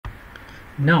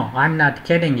No, I'm not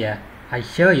kidding you. I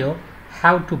show you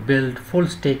how to build full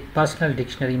stack personal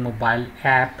dictionary mobile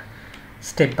app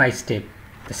step by step.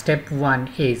 The step 1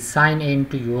 is sign in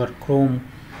to your Chrome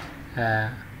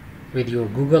with your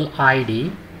Google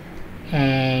ID,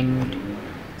 and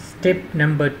step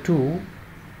number 2,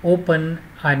 open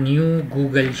a new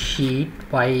Google Sheet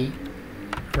by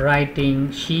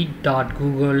writing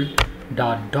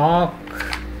sheet.google.doc,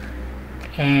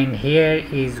 and here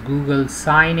is Google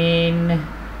sign in,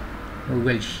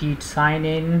 Google Sheet sign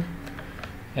in.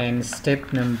 And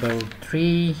step number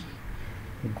 3,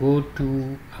 go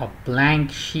to a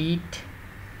blank sheet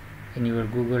in your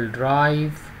Google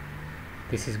Drive.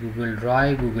 This is Google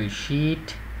Drive, Google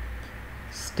Sheet.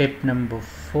 Step number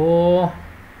 4,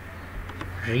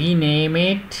 rename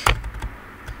it.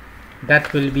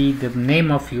 That will be the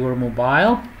name of your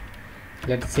mobile.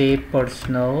 Let's say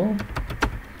personal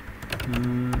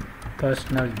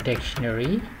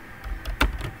dictionary.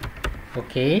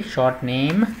 Okay, short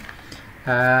name.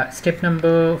 Step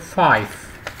number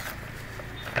 5,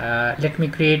 let me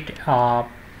create a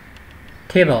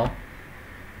table,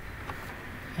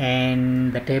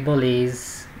 and the table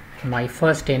is my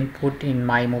first input in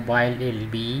my mobile will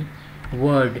be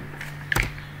word.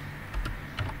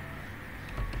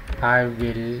 I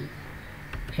will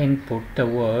input the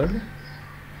word,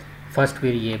 first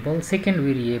variable. Second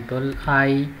variable,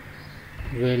 I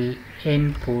will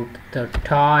input the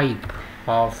type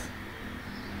of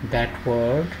that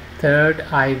word. Third,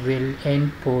 I will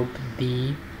input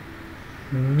the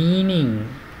meaning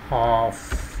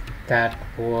of that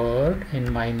word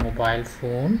in my mobile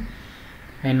phone.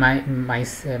 And my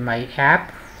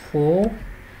app 4,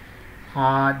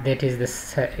 that is the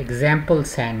example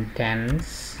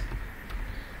sentence.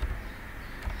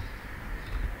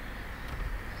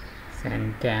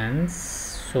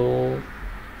 So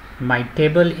my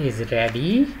table is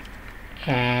ready.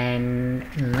 And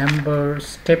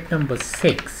step number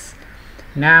 6,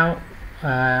 now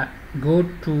go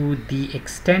to the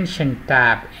extension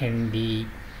tab in the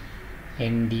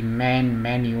main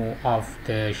menu of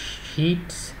the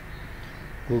sheets,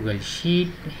 Google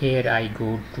Sheet. Here I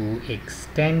go to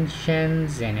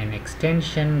extensions, and in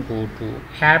extension go to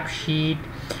AppSheet,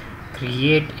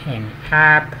 create an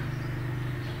app.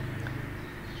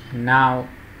 Now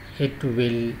it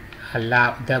will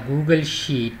allow the Google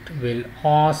Sheet will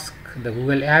ask, the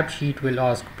Google App Sheet will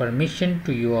ask permission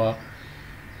to your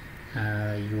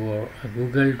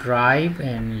Google Drive,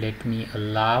 and let me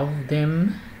allow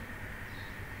them.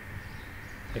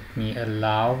 Let me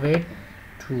allow it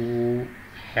to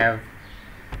have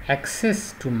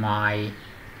access to my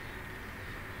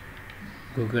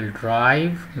Google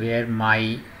Drive where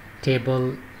my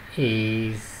table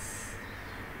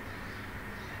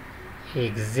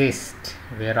exist,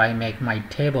 where I make my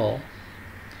table.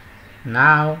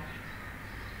 Now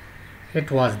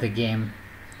it was the game.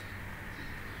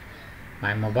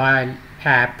 My mobile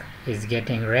app is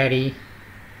getting ready.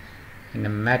 In a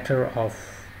matter of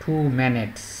 2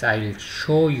 minutes I'll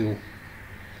show you.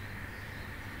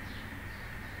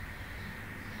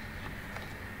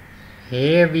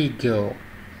 Here we go.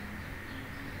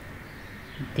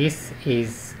 This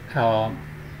is a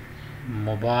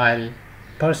mobile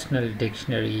personal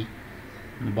dictionary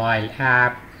mobile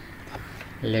app.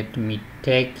 Let me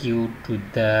take you to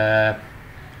the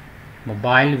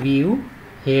mobile view.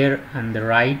 Here on the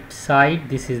right side,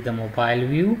 this is the mobile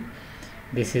view.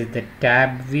 This is the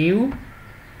tab view.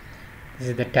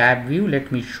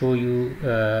 Let me show you,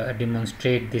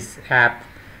 demonstrate this app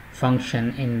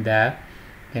function in the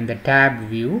tab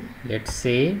view. Let's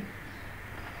say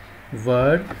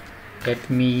word. Let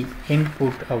me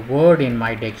input a word in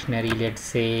my dictionary. Let's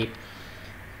say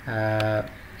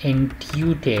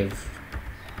intuitive,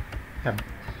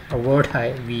 a word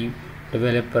we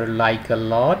developer like a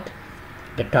lot.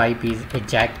 The type is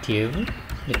adjective.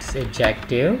 It's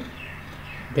adjective.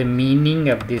 The meaning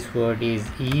of this word is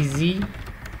easy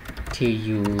to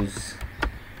use.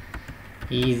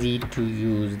 Easy to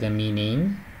use, the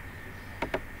meaning.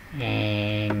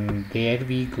 And there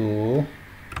we go.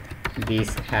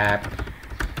 This app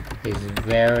is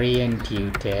very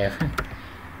intuitive.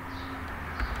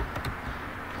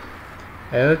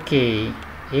 Okay,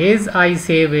 as I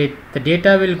save it, the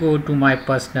data will go to my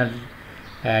personal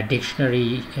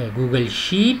dictionary Google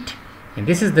Sheet, and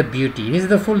this is the beauty. This is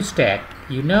the full stack.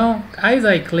 You know, as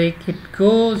I click, it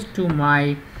goes to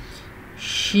my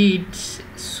sheets,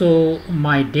 so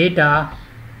my data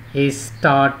is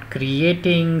start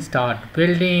building.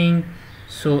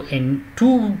 So in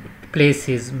 2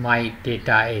 places my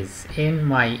data is in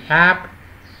my app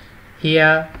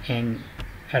here, and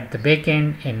at the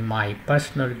backend in my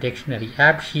personal dictionary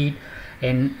app sheet.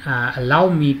 and allow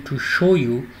me to show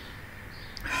you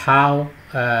how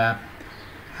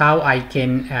I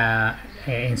can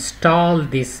install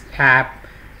this app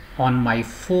on my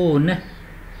phone.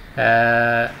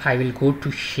 I will go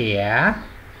to share.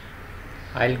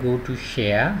 I'll go to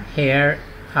share. Here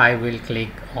I will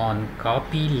click on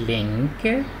copy link,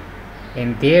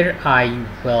 and there I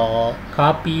will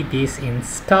copy this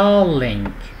install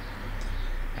link.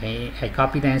 I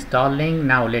copy the install link.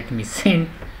 Now let me send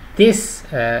this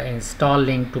install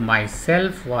link to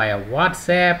myself via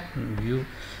WhatsApp.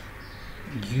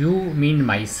 You mean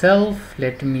myself.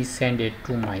 Let me send it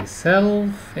to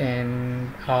myself,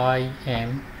 and I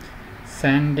am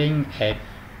sending it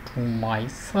to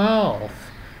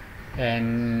myself.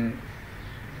 And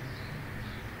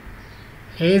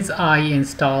as I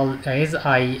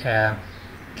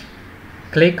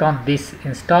click on this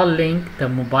install link, the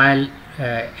mobile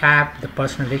app, the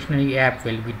personal dictionary app,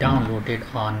 will be downloaded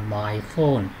on my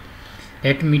phone.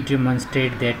 Let me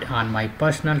demonstrate that on my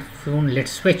personal phone.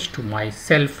 Let's switch to my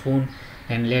cell phone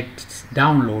and let's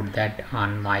download that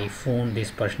on my phone,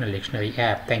 this personal dictionary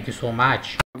app. Thank you so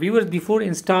much. Viewers, before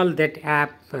install that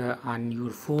app on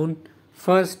your phone,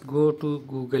 first go to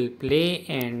Google Play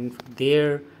and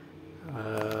there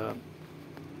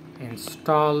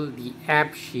install the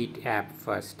AppSheet app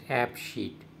first.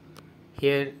 AppSheet.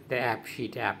 Here the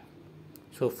AppSheet app.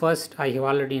 So first I have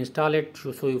already installed it,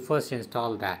 so you first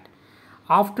install that.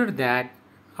 After that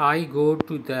I go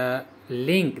to the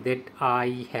link that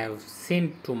I have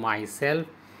sent to myself.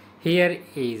 Here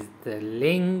is the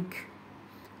link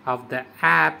of the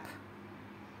app.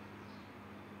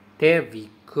 There we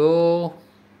go.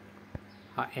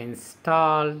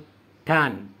 Install,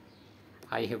 done.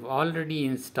 I have already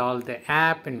installed the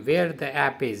app, and where the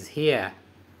app is here.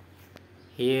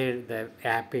 Here the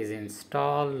app is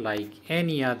installed like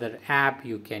any other app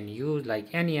you can use, like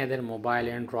any other mobile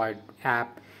Android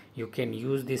app. You can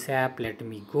use this app. Let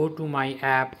me go to my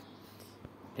app.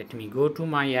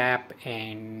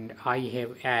 And I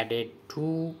have added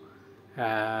two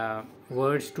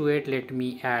words to it. Let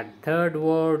me add third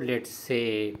word. Let's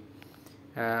say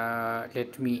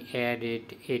let me add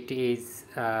it. It is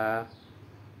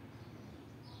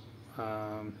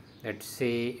let's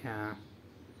say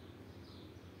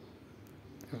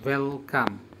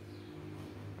welcome.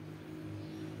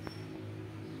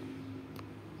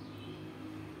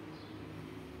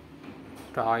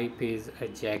 Type is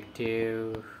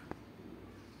adjective.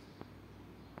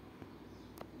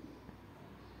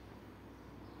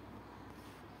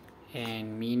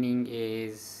 And meaning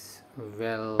is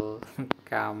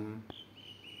welcome.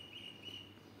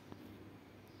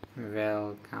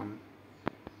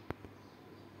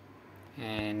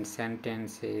 And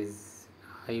sentence is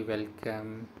I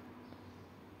welcome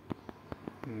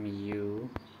you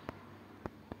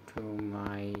to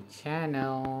my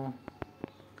channel.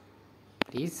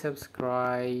 Please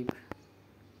subscribe.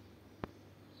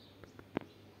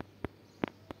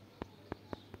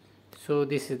 So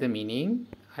this is the meaning.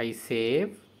 I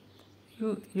save.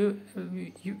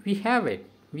 We have it.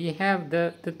 We have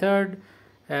the third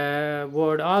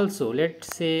word also.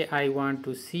 Let's say I want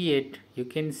to see it. You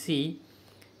can see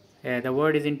the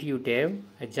word is intuitive.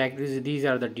 Exactly, these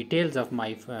are the details of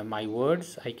my my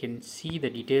words. I can see the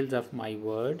details of my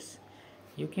words.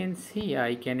 You can see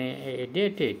I can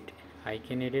edit it. I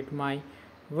can edit my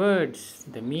words,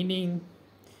 the meaning.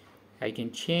 I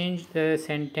can change the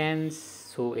sentence.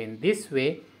 So in this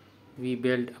way we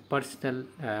build a personal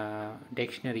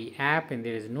dictionary app, and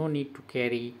there is no need to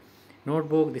carry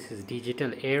notebook. This is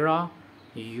digital era.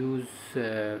 You use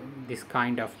this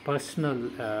kind of personal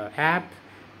app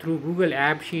through Google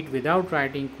AppSheet. Without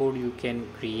writing code you can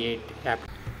create app.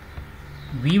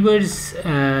 Viewers,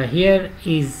 here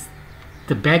is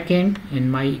the backend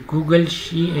in my Google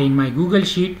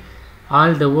Sheet.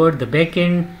 All the word, the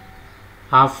backend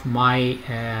of my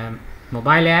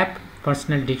mobile app,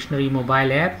 personal dictionary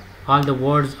mobile app. All the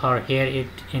words are here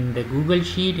in the Google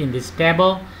Sheet in this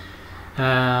table,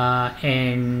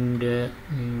 and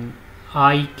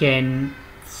I can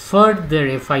further,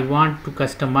 if I want to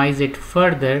customize it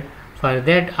further, for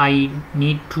that I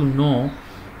need to know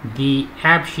the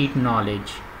AppSheet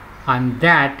knowledge. On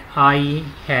that I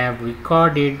have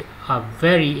recorded a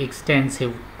very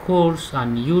extensive course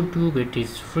on YouTube. It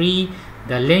is free.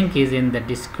 The link is in the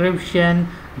description.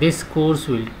 This course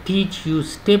will teach you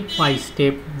step by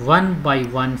step, one by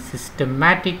one,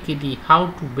 systematically how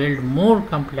to build more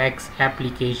complex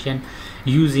application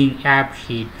using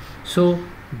AppSheet. So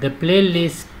the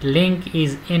playlist link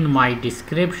is in my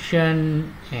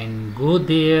description, and go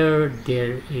there.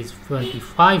 There is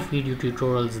 25 video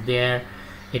tutorials there,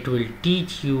 It will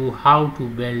teach you how to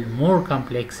build more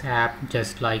complex app,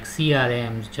 just like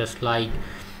CRMs, just like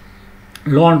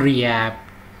laundry app,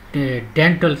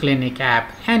 dental clinic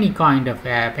app, any kind of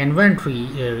app, inventory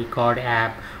record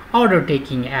app, order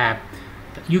taking app.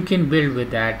 You can build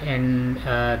with that, and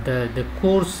the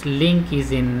course link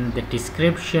is in the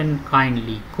description.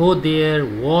 Kindly go there,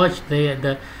 watch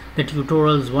the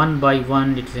tutorials one by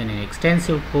one. It is an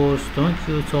extensive course. Thank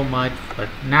you so much. But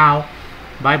now,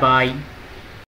 bye bye.